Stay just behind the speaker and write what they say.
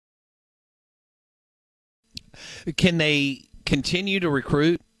Can they continue to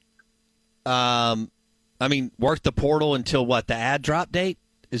recruit? Work the portal until what, the ad drop date?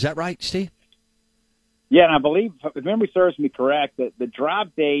 Is that right, Steve? Yeah, and I believe, if memory serves me correct, that the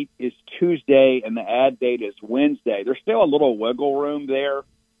drop date is Tuesday and the ad date is Wednesday. There's still a little wiggle room there,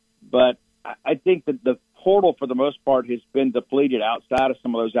 but I think that the portal, for the most part, has been depleted outside of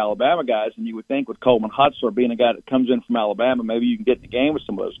some of those Alabama guys, and you would think with Coleman Hutzler being a guy that comes in from Alabama, maybe you can get in the game with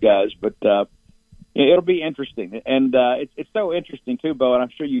some of those guys, but it'll be interesting. And it's so interesting, too, Bo, and I'm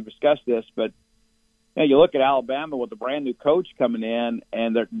sure you've discussed this, but you look at Alabama with a brand-new coach coming in,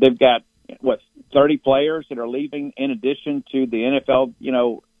 and they've got, 30 players that are leaving in addition to the NFL,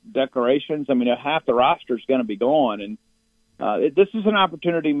 declarations. Half the roster is going to be gone. And this is an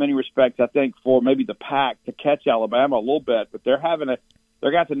opportunity in many respects, I think, for maybe the Pac to catch Alabama a little bit. But they're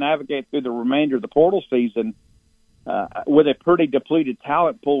got to navigate through the remainder of the portal season with a pretty depleted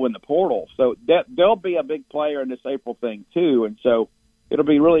talent pool in the portal. So they'll be a big player in this April thing, too. And so it'll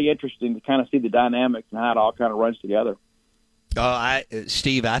be really interesting to kind of see the dynamics and how it all kind of runs together.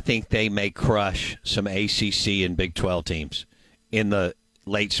 Steve, I think they may crush some ACC and Big 12 teams in the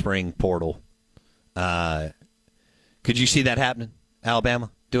late spring portal. Could you see that happening?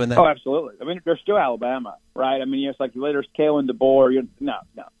 Alabama doing that? Oh, absolutely. They're still Alabama, right? It's like there's Kalen DeBoer. No.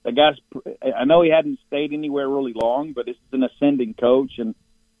 The guy's. I know he hadn't stayed anywhere really long, but it's an ascending coach, and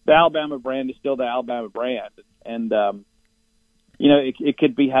the Alabama brand is still the Alabama brand, and it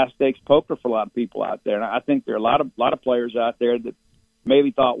could be high-stakes poker for a lot of people out there. And I think there are a lot of players out there that maybe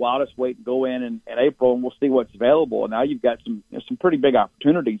thought, well, I'll just wait and go in April and we'll see what's available. And now you've got some pretty big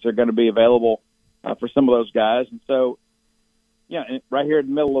opportunities that are going to be available for some of those guys. And so, right here in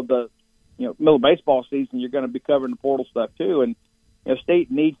the middle of middle of baseball season, you're going to be covering the portal stuff too. And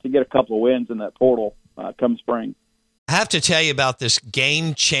State needs to get a couple of wins in that portal come spring. I have to tell you about this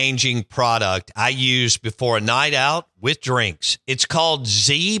game-changing product I use before a night out with drinks. It's called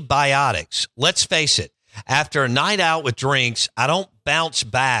Z-Biotics. Let's face it, after a night out with drinks, I don't bounce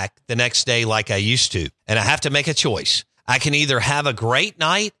back the next day like I used to, and I have to make a choice. I can either have a great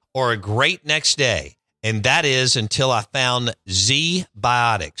night or a great next day, and that is until I found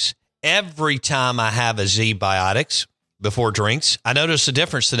Z-Biotics. Every time I have a Z-Biotics before drinks, I notice a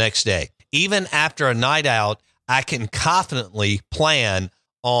difference the next day. Even after a night out, I can confidently plan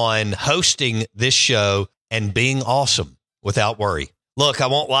on hosting this show and being awesome without worry. Look, I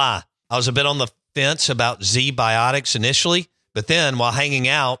won't lie. I was a bit on the fence about Z-Biotics initially, but then while hanging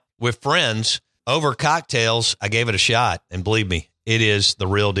out with friends over cocktails, I gave it a shot. And believe me, it is the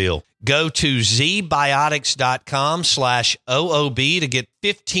real deal. Go to zbiotics.com/OOB to get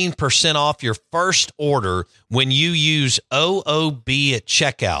 15% off your first order when you use OOB at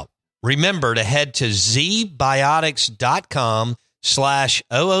checkout. Remember to head to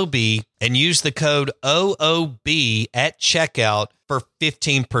zbiotics.com/OOB and use the code OOB at checkout for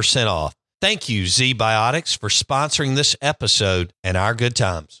 15% off. Thank you, Z-Biotics, for sponsoring this episode and our good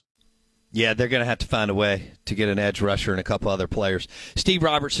times. Yeah, they're going to have to find a way to get an edge rusher and a couple other players. Steve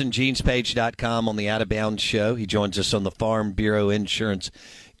Robertson, genespage.com on the Out of Bounds show. He joins us on the Farm Bureau Insurance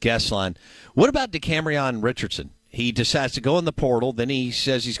guest line. What about DeCamerion Richardson? He decides to go in the portal, then he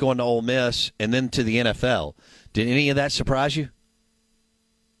says he's going to Ole Miss, and then to the NFL. Did any of that surprise you?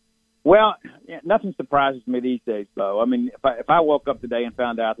 Well, nothing surprises me these days, though. If I woke up today and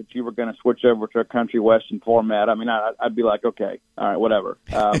found out that you were going to switch over to a country western format, I'd be like, okay, all right, whatever.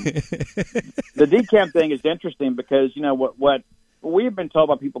 The DCAM thing is interesting because, what we have been told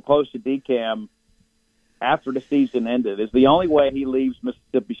by people close to DCAM after the season ended is the only way he leaves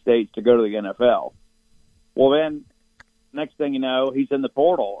Mississippi State to go to the NFL. Well, then, next thing you know, he's in the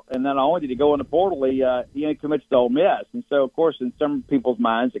portal. And then not only did he go in the portal, he commits to Ole Miss. And so, of course, in some people's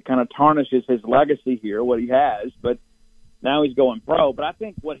minds, it kind of tarnishes his legacy here, what he has. But now he's going pro. But I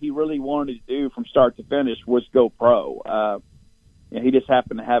think what he really wanted to do from start to finish was go pro. He just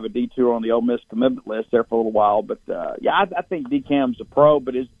happened to have a detour on the Ole Miss commitment list there for a little while. But, I think DCAM's a pro,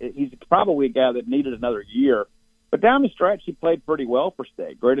 but he's probably a guy that needed another year. But down the stretch, he played pretty well for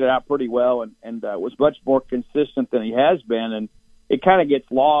State, graded out pretty well, and was much more consistent than he has been. And it kind of gets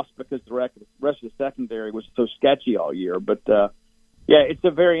lost because the rest of the secondary was so sketchy all year. But, it's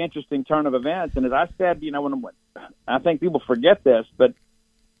a very interesting turn of events. And as I said, I think people forget this, but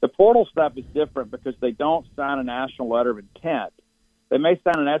the portal stuff is different because they don't sign a national letter of intent. They may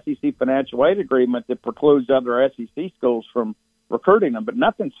sign an SEC financial aid agreement that precludes other SEC schools from recruiting them, but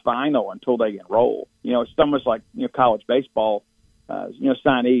nothing's final until they enroll. It's almost like college baseball,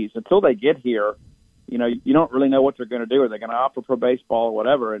 signees. Until they get here, you don't really know what they're going to do. Are they going to offer pro baseball or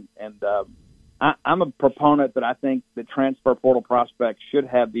whatever? And I'm a proponent that I think the transfer portal prospects should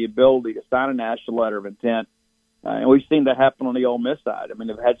have the ability to sign a national letter of intent And we've seen that happen on the Ole Miss side. I mean,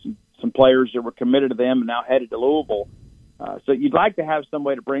 they've had some players that were committed to them and now headed to Louisville. So you'd like to have some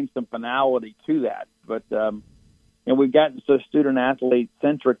way to bring some finality to that. But, we've gotten so student-athlete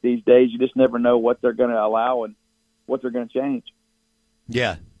centric these days, you just never know what they're going to allow and what they're going to change.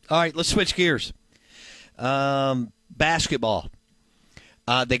 Yeah. All right, let's switch gears. Basketball.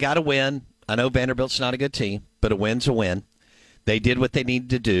 They got to win. I know Vanderbilt's not a good team, but a win's a win. They did what they needed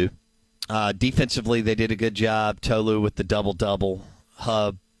to do. Defensively, they did a good job. Tolu with the double-double.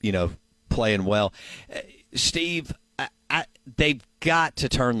 Hub, playing well. Steve, they've got to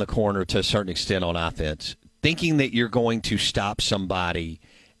turn the corner to a certain extent on offense. Thinking that you're going to stop somebody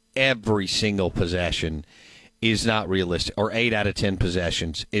every single possession is not realistic, or 8 out of 10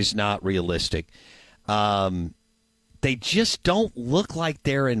 possessions is not realistic. They just don't look like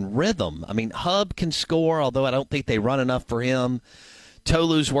they're in rhythm. I mean, Hub can score, although I don't think they run enough for him.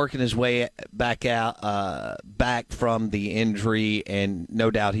 Tolu's working his way back from the injury, and no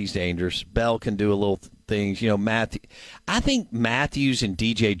doubt he's dangerous. Bell can do a little things. I think Matthews and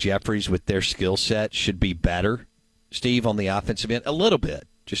DJ Jeffries with their skill set should be better, Steve, on the offensive end. A little bit.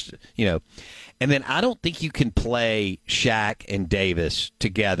 And then I don't think you can play Shaq and Davis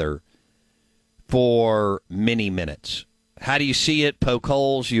together for many minutes. How do you see it? Poke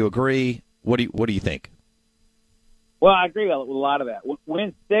holes? You agree? What do you think? Well, I agree with a lot of that.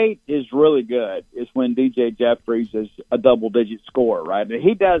 When State is really good is when DJ Jeffries is a double-digit scorer, right? And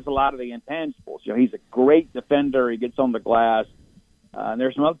he does a lot of the intangibles. He's a great defender. He gets on the glass. And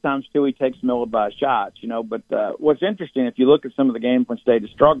there's some other times, too, he takes some ill-advised shots, But what's interesting, if you look at some of the games when State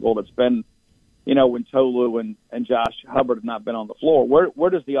has struggled, it's been, when Tolu and Josh Hubbard have not been on the floor. Where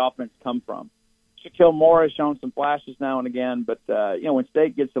does the offense come from? Shaquille Moore has shown some flashes now and again, but, when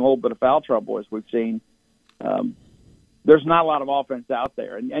State gets in a little bit of foul trouble, as we've seen, there's not a lot of offense out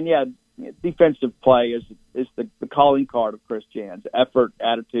there. And defensive play is the calling card of Chris Jans. Effort,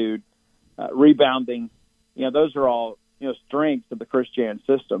 attitude, rebounding, those are all, strengths of the Chris Jans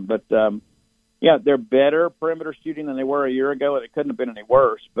system. But, they're better perimeter shooting than they were a year ago, and it couldn't have been any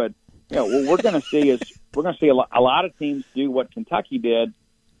worse. But, what we're going to see is a lot of teams do what Kentucky did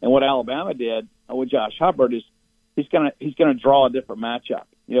and what Alabama did with Josh Hubbard is he's going to draw a different matchup,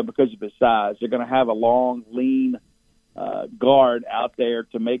 because of his size. They're going to have a long, lean guard out there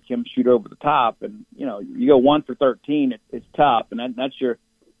to make him shoot over the top. And, you go 1 for 13, it's tough. And that's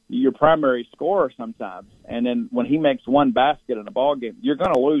your primary scorer sometimes. And then when he makes one basket in a ball game, you're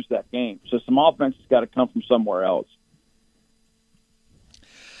going to lose that game. So some offense has got to come from somewhere else.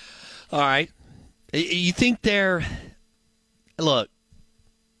 All right. You think look,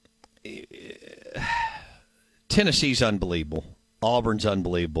 Tennessee's unbelievable. Auburn's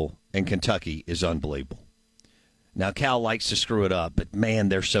unbelievable. And Kentucky is unbelievable. Now, Cal likes to screw it up, but, man,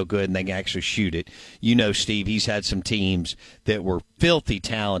 they're so good and they can actually shoot it. Steve, he's had some teams that were filthy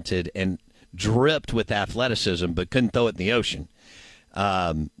talented and dripped with athleticism but couldn't throw it in the ocean.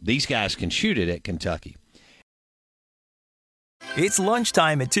 These guys can shoot it at Kentucky. It's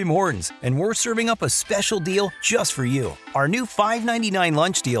lunchtime at Tim Hortons, and we're serving up a special deal just for you. Our new $5.99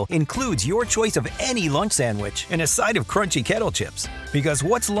 lunch deal includes your choice of any lunch sandwich and a side of crunchy kettle chips. Because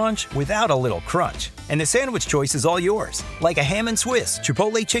what's lunch without a little crunch? And the sandwich choice is all yours, like a ham and Swiss,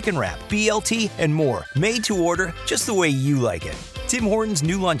 Chipotle chicken wrap, BLT, and more, made to order just the way you like it. Tim Hortons'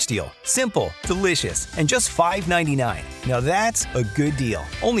 new lunch deal. Simple, delicious, and just $5.99. Now that's a good deal.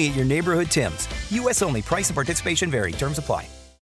 Only at your neighborhood Tim's. U.S. only. Price and participation vary. Terms apply.